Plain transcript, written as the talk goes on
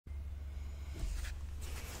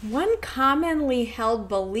One commonly held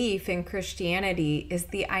belief in Christianity is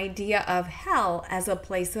the idea of hell as a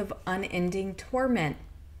place of unending torment.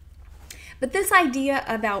 But this idea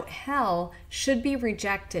about hell should be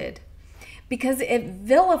rejected because it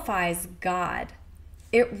vilifies God,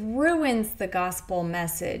 it ruins the gospel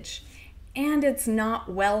message, and it's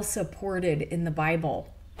not well supported in the Bible.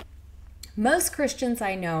 Most Christians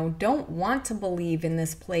I know don't want to believe in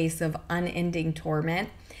this place of unending torment.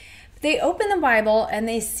 They open the Bible and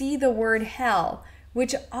they see the word hell,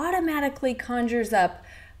 which automatically conjures up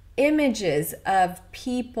images of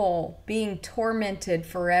people being tormented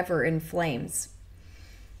forever in flames.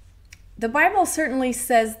 The Bible certainly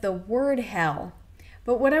says the word hell,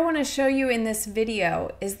 but what I want to show you in this video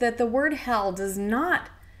is that the word hell does not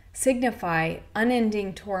signify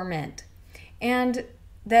unending torment, and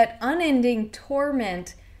that unending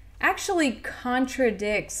torment actually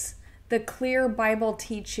contradicts the clear Bible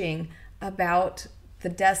teaching about the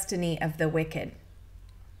destiny of the wicked.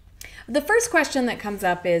 The first question that comes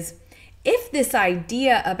up is, if this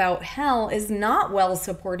idea about hell is not well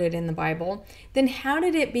supported in the Bible, then how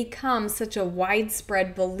did it become such a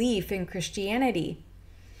widespread belief in Christianity?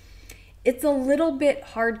 It's a little bit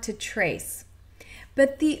hard to trace.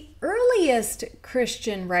 But the earliest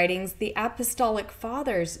Christian writings, the Apostolic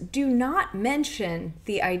Fathers, do not mention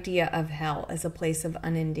the idea of hell as a place of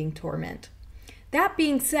unending torment. That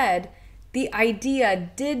being said, the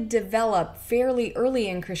idea did develop fairly early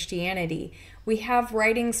in Christianity. We have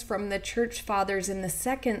writings from the Church Fathers in the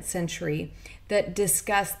 2nd century that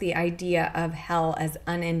discuss the idea of hell as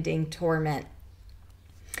unending torment.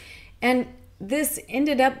 And this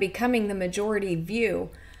ended up becoming the majority view,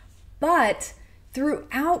 but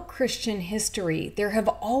throughout Christian history, there have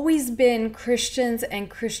always been Christians and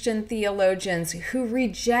Christian theologians who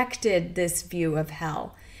rejected this view of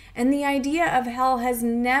hell. And the idea of hell has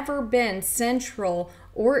never been central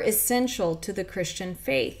or essential to the Christian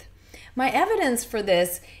faith. My evidence for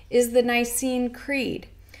this is the Nicene Creed.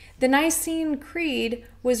 The Nicene Creed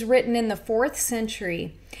was written in the 4th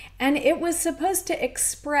century, and it was supposed to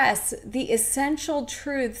express the essential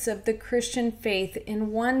truths of the Christian faith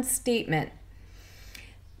in one statement.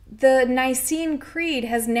 The Nicene Creed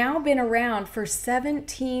has now been around for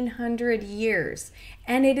 1,700 years,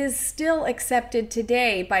 and it is still accepted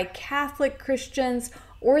today by Catholic Christians,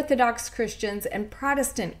 Orthodox Christians, and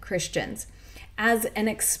Protestant Christians as an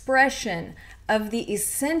expression of the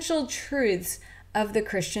essential truths of the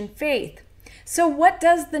Christian faith. So what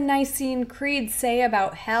does the Nicene Creed say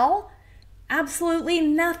about hell? Absolutely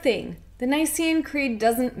nothing. The Nicene Creed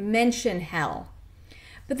doesn't mention hell.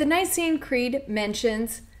 But the Nicene Creed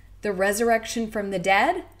mentions the resurrection from the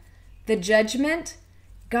dead, the judgment,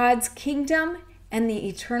 God's kingdom, and the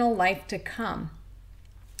eternal life to come.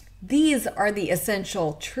 These are the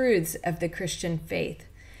essential truths of the Christian faith.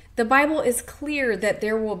 The Bible is clear that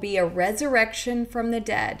there will be a resurrection from the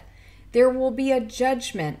dead, there will be a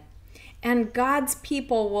judgment, and God's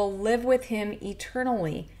people will live with him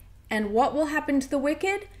eternally. And what will happen to the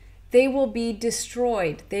wicked? They will be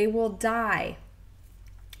destroyed, they will die.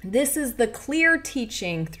 This is the clear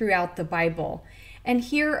teaching throughout the Bible. And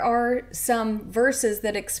here are some verses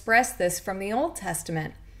that express this from the Old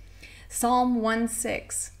Testament. Psalm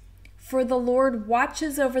 1:6. For the Lord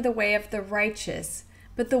watches over the way of the righteous,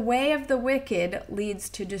 but the way of the wicked leads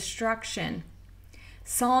to destruction.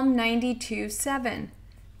 Psalm 92:7.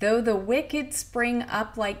 Though the wicked spring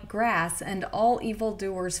up like grass and all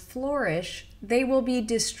evildoers flourish, they will be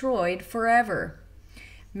destroyed forever.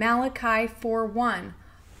 Malachi 4:1.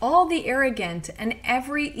 All the arrogant and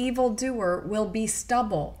every evildoer will be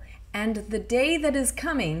stubble, and the day that is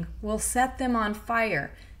coming will set them on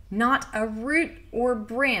fire. Not a root or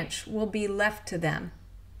branch will be left to them.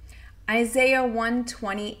 Isaiah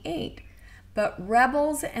 1:28. But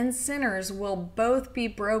rebels and sinners will both be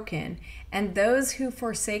broken, and those who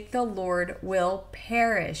forsake the Lord will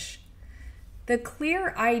perish. The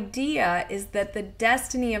clear idea is that the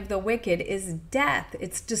destiny of the wicked is death,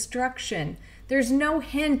 it's destruction. There's no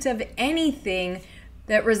hint of anything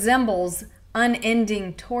that resembles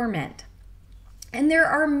unending torment. And there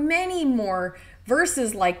are many more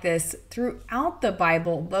verses like this throughout the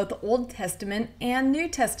Bible, both Old Testament and New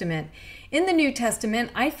Testament. In the New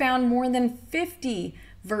Testament, I found more than 50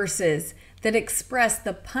 verses that express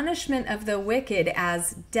the punishment of the wicked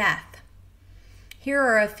as death. Here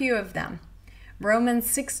are a few of them. Romans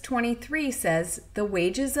 6:23 says, "The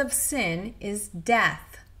wages of sin is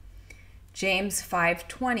death." James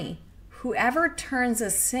 5:20, "Whoever turns a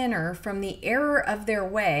sinner from the error of their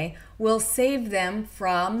way will save them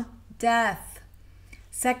from death."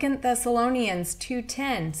 2 Thessalonians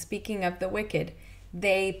 2:10, speaking of the wicked,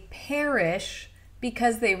 "They perish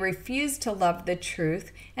because they refuse to love the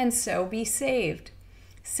truth and so be saved.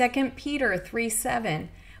 2 Peter 3:7,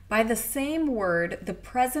 by the same word, the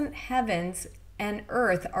present heavens and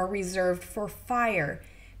earth are reserved for fire,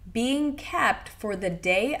 being kept for the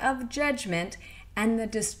day of judgment and the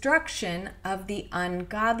destruction of the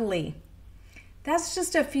ungodly. That's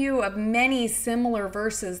just a few of many similar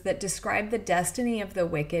verses that describe the destiny of the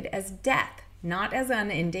wicked as death, not as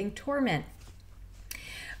unending torment.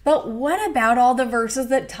 But what about all the verses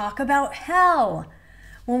that talk about hell?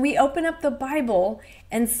 When we open up the Bible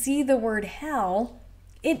and see the word hell,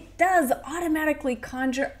 it does automatically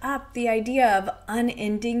conjure up the idea of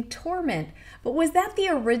unending torment. But was that the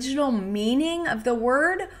original meaning of the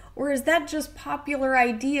word, or is that just popular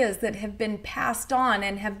ideas that have been passed on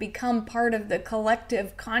and have become part of the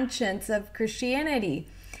collective conscience of Christianity?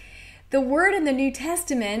 The word in the New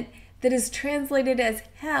Testament that is translated as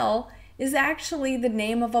hell is actually the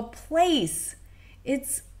name of a place.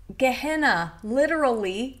 It's Gehenna,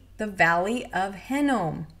 literally the Valley of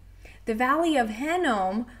Hinnom. The Valley of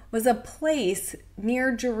Hinnom was a place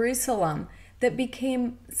near Jerusalem that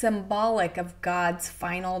became symbolic of God's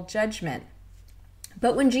final judgment.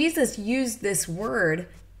 But when Jesus used this word,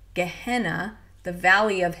 Gehenna, the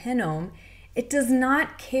Valley of Hinnom, it does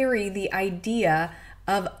not carry the idea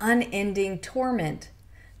of unending torment,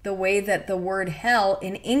 the way that the word hell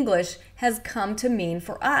in English has come to mean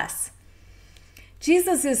for us.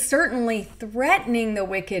 Jesus is certainly threatening the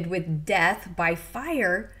wicked with death by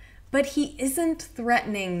fire, but he isn't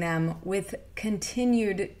threatening them with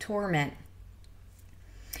continued torment.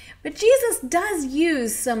 But Jesus does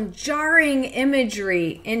use some jarring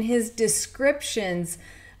imagery in his descriptions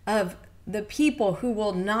of the people who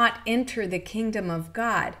will not enter the kingdom of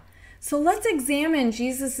God. So let's examine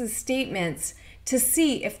Jesus' statements to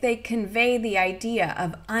see if they convey the idea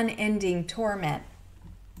of unending torment.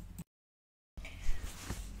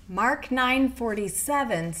 Mark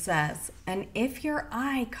 9:47 says, "And if your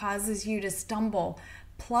eye causes you to stumble,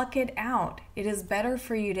 pluck it out. It is better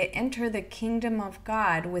for you to enter the kingdom of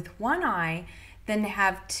God with one eye than to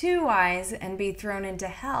have two eyes and be thrown into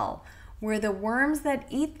hell, where the worms that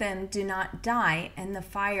eat them do not die and the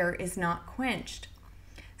fire is not quenched."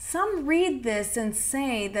 Some read this and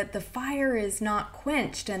say that the fire is not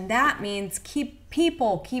quenched, and that means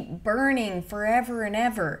people keep burning forever and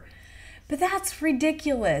ever. But that's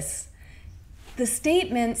ridiculous. The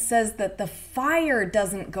statement says that the fire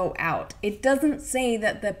doesn't go out. It doesn't say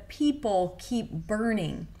that the people keep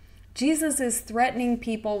burning. Jesus is threatening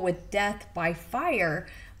people with death by fire,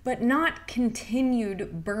 but not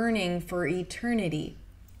continued burning for eternity.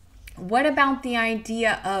 What about the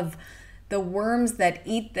idea of the worms that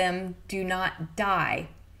eat them do not die?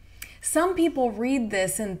 Some people read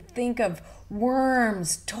this and think of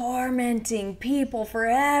worms tormenting people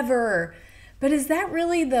forever. But is that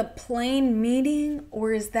really the plain meaning,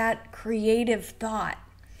 or is that creative thought?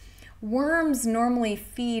 Worms normally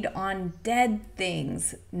feed on dead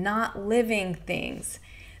things, not living things.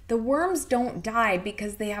 The worms don't die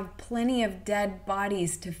because they have plenty of dead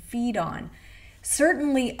bodies to feed on.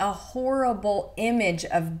 Certainly a horrible image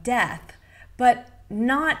of death, but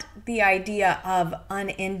not the idea of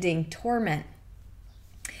unending torment.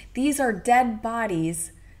 These are dead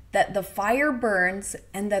bodies that the fire burns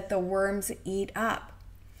and that the worms eat up.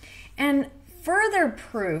 And further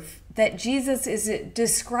proof that Jesus is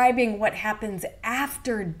describing what happens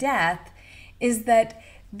after death is that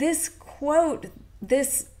this quote,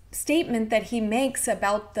 this statement that he makes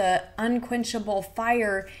about the unquenchable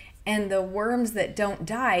fire and the worms that don't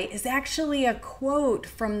die is actually a quote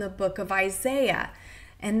from the book of Isaiah.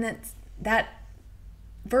 And that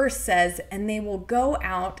verse says, "And they will go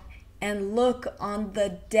out and look on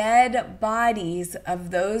the dead bodies of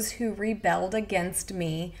those who rebelled against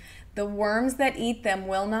me. The worms that eat them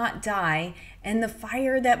will not die, and the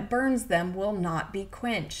fire that burns them will not be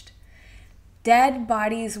quenched." Dead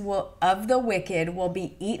bodies of the wicked will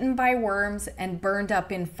be eaten by worms and burned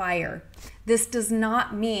up in fire. This does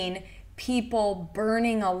not mean people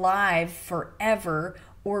burning alive forever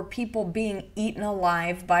or people being eaten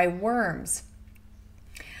alive by worms.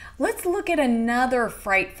 Let's look at another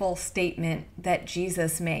frightful statement that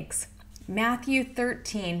Jesus makes. Matthew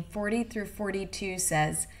 13:40-42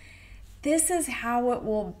 says, "This is how it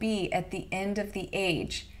will be at the end of the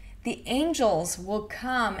age. The angels will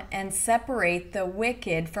come and separate the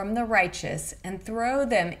wicked from the righteous and throw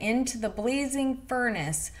them into the blazing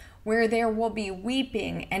furnace, where there will be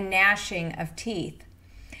weeping and gnashing of teeth."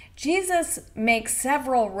 Jesus makes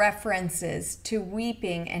several references to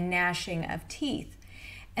weeping and gnashing of teeth.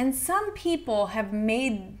 And some people have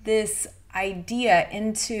made this idea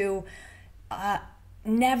into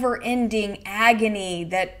never-ending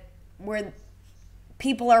agony where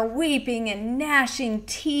people are weeping and gnashing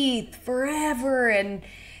teeth forever and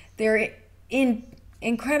they're in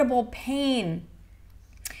incredible pain.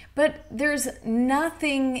 But there's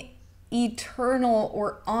nothing eternal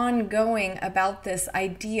or ongoing about this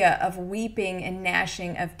idea of weeping and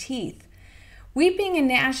gnashing of teeth. Weeping and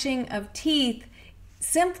gnashing of teeth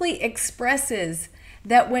simply expresses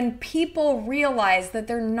that when people realize that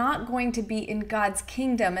they're not going to be in God's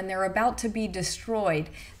kingdom and they're about to be destroyed,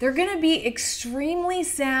 they're going to be extremely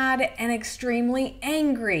sad and extremely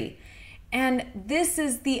angry. And this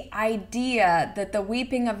is the idea that the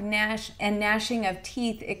weeping of gnashing of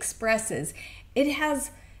teeth expresses. It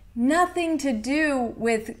has nothing to do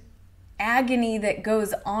with agony that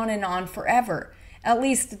goes on and on forever. At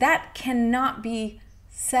least that cannot be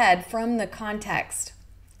said from the context.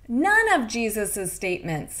 None of Jesus'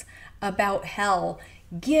 statements about hell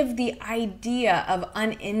give the idea of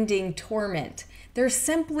unending torment. They're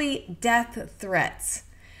simply death threats.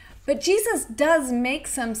 But Jesus does make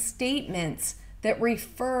some statements that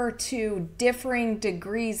refer to differing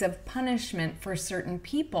degrees of punishment for certain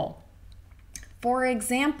people. For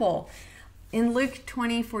example, in Luke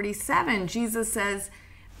 20:47, Jesus says,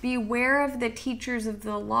 "Beware of the teachers of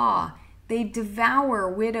the law. They devour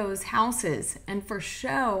widows' houses and for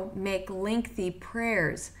show make lengthy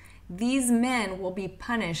prayers. These men will be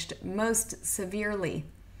punished most severely."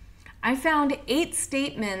 I found 8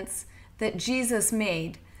 statements that Jesus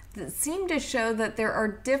made that seem to show that there are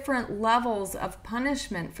different levels of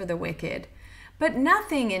punishment for the wicked. But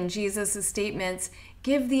nothing in Jesus' statements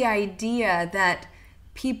give the idea that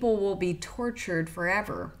people will be tortured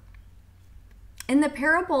forever. In the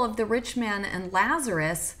parable of the rich man and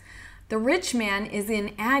Lazarus, the rich man is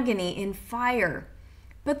in agony in fire,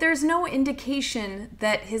 but there's no indication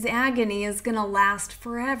that his agony is going to last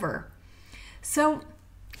forever. So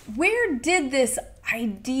where did this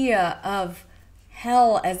idea of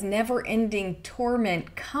hell as never-ending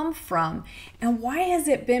torment come from, and why has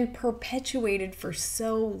it been perpetuated for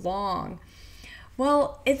so long?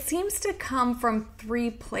 Well, it seems to come from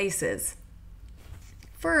 3 places.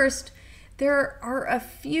 First, there are a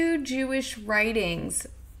few Jewish writings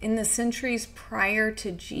in the centuries prior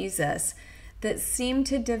to Jesus that seem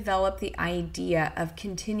to develop the idea of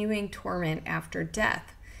continuing torment after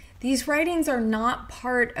death. These writings are not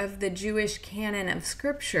part of the Jewish canon of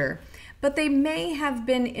Scripture, but they may have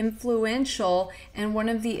been influential and one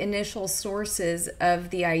of the initial sources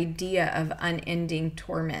of the idea of unending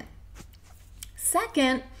torment.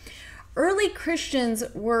 Second, early Christians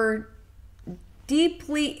were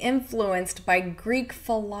deeply influenced by Greek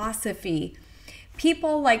philosophy.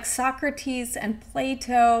 People like Socrates and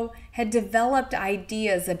Plato had developed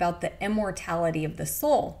ideas about the immortality of the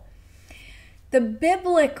soul. The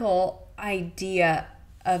biblical idea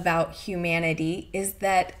about humanity is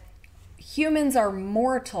that humans are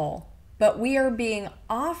mortal, but we are being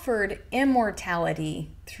offered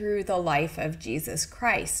immortality through the life of Jesus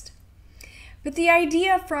Christ. But the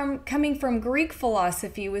idea coming from Greek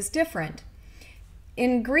philosophy was different.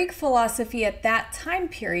 In Greek philosophy at that time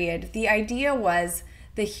period, the idea was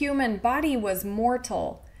the human body was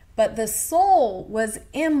mortal, but the soul was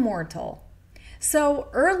immortal. So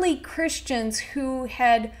early Christians who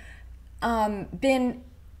had been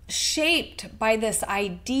shaped by this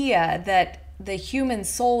idea that the human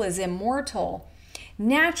soul is immortal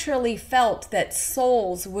naturally felt that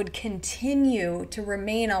souls would continue to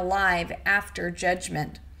remain alive after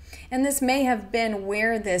judgment. And this may have been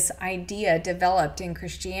where this idea developed in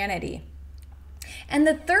Christianity. And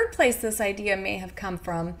the third place this idea may have come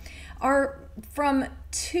from are from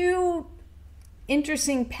 2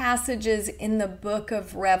 interesting passages in the book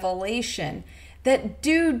of Revelation that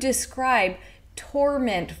do describe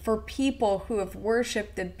torment for people who have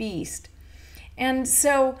worshiped the beast. And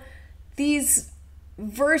so these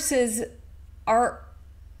verses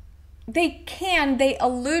they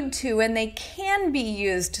allude to and they can be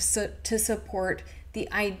used to support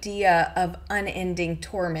the idea of unending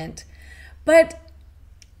torment. But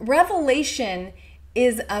Revelation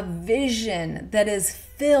is a vision that is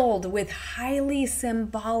filled with highly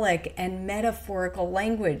symbolic and metaphorical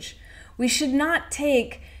language. We should not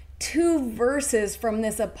take 2 verses from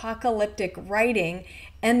this apocalyptic writing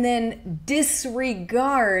and then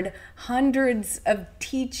disregard hundreds of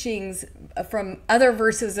teachings from other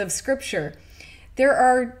verses of Scripture. There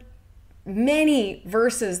are many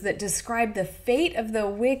verses that describe the fate of the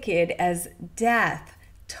wicked as death,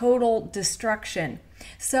 total destruction.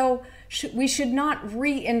 So we should not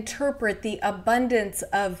reinterpret the abundance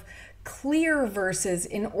of clear verses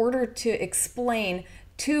in order to explain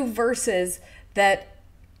 2 verses that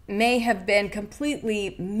may have been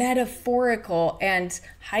completely metaphorical and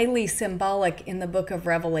highly symbolic in the book of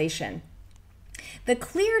Revelation. The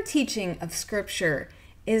clear teaching of Scripture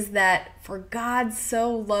is that for God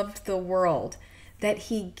so loved the world that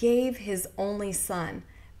he gave his only Son,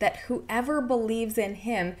 that whoever believes in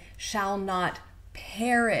him shall not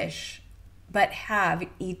perish, but have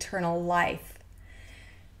eternal life.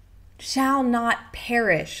 Shall not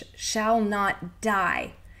perish, shall not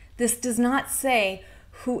die. This does not say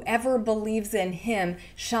whoever believes in him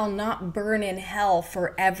shall not burn in hell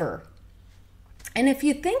forever. And if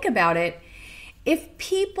you think about it, if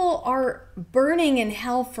people are burning in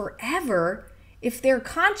hell forever, if they're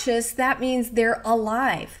conscious, that means they're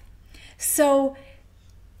alive. So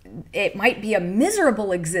it might be a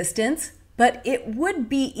miserable existence, but it would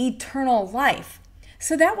be eternal life.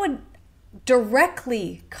 So that would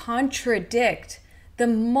directly contradict the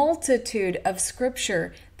multitude of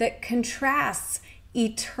Scripture that contrasts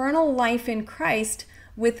eternal life in Christ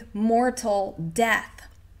with mortal death.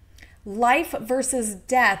 Life versus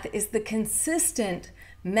death is the consistent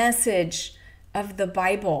message of the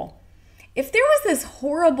Bible. If there was this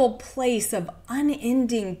horrible place of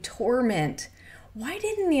unending torment, why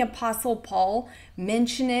didn't the Apostle Paul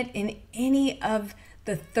mention it in any of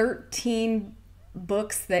the 13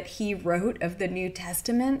 books that he wrote of the New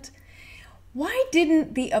Testament? Why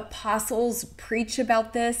didn't the apostles preach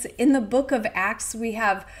about this? In the book of Acts, we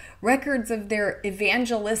have records of their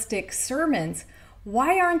evangelistic sermons.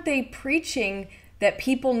 Why aren't they preaching that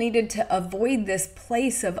people needed to avoid this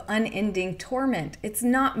place of unending torment? It's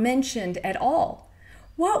not mentioned at all.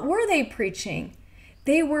 What were they preaching?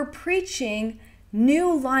 They were preaching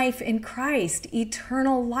new life in Christ,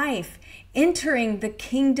 eternal life, entering the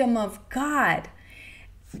kingdom of God,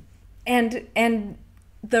 and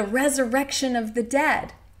the resurrection of the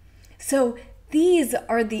dead. So these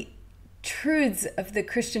are the truths of the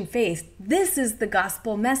Christian faith. This is the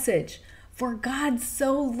gospel message. For God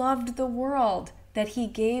so loved the world that he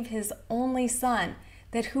gave his only Son,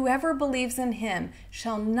 that whoever believes in him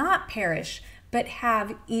shall not perish, but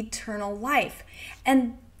have eternal life.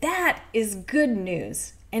 And that is good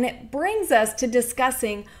news. And it brings us to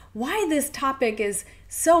discussing why this topic is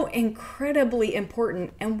so incredibly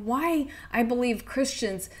important and why I believe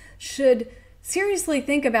Christians should seriously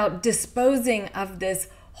think about disposing of this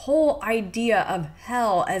whole idea of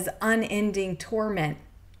hell as unending torment.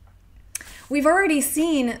 We've already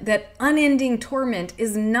seen that unending torment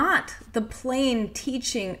is not the plain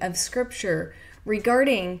teaching of Scripture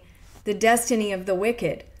regarding the destiny of the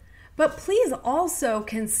wicked. But please also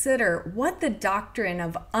consider what the doctrine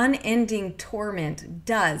of unending torment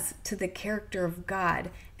does to the character of God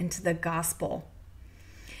and to the gospel.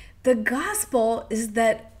 The gospel is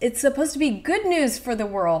that it's supposed to be good news for the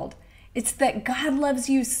world. It's that God loves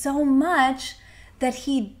you so much that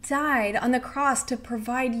he died on the cross to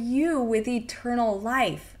provide you with eternal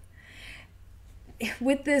life.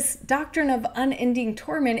 With this doctrine of unending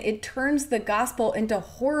torment, it turns the gospel into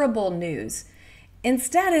horrible news.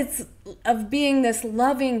 Instead, of being this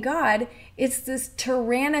loving God, it's this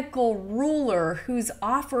tyrannical ruler who's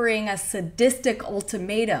offering a sadistic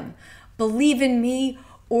ultimatum. Believe in me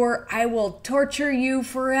or I will torture you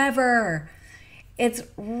forever. It's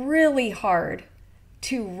really hard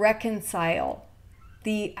to reconcile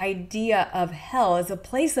the idea of hell as a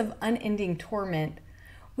place of unending torment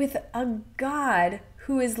with a God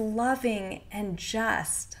who is loving and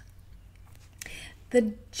just.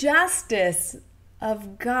 The justice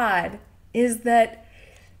of God is that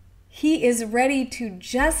he is ready to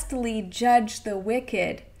justly judge the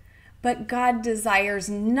wicked, but God desires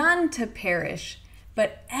none to perish,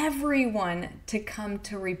 but everyone to come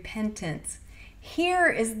to repentance. Here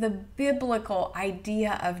is the biblical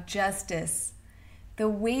idea of justice. The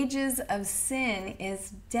wages of sin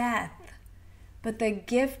is death, but the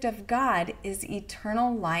gift of God is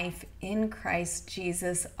eternal life in Christ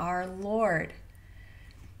Jesus our Lord.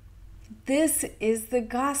 This is the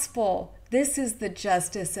gospel. This is the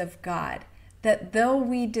justice of God, that though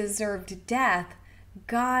we deserved death,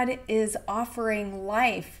 God is offering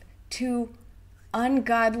life to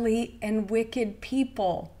ungodly and wicked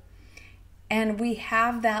people. And we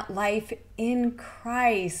have that life in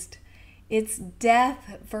Christ. It's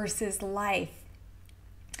death versus life.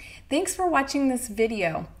 Thanks for watching this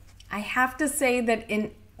video. I have to say that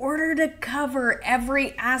in order to cover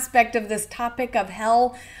every aspect of this topic of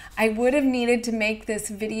hell, I would have needed to make this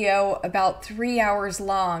video about 3 hours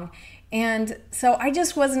long. And so I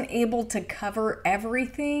just wasn't able to cover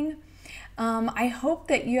everything. I hope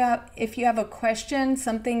that if you have a question,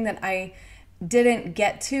 something that I didn't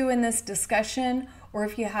get to in this discussion, or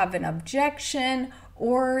if you have an objection,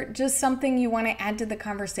 or just something you want to add to the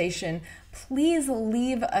conversation, please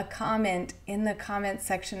leave a comment in the comment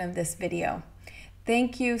section of this video.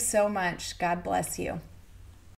 Thank you so much. God bless you.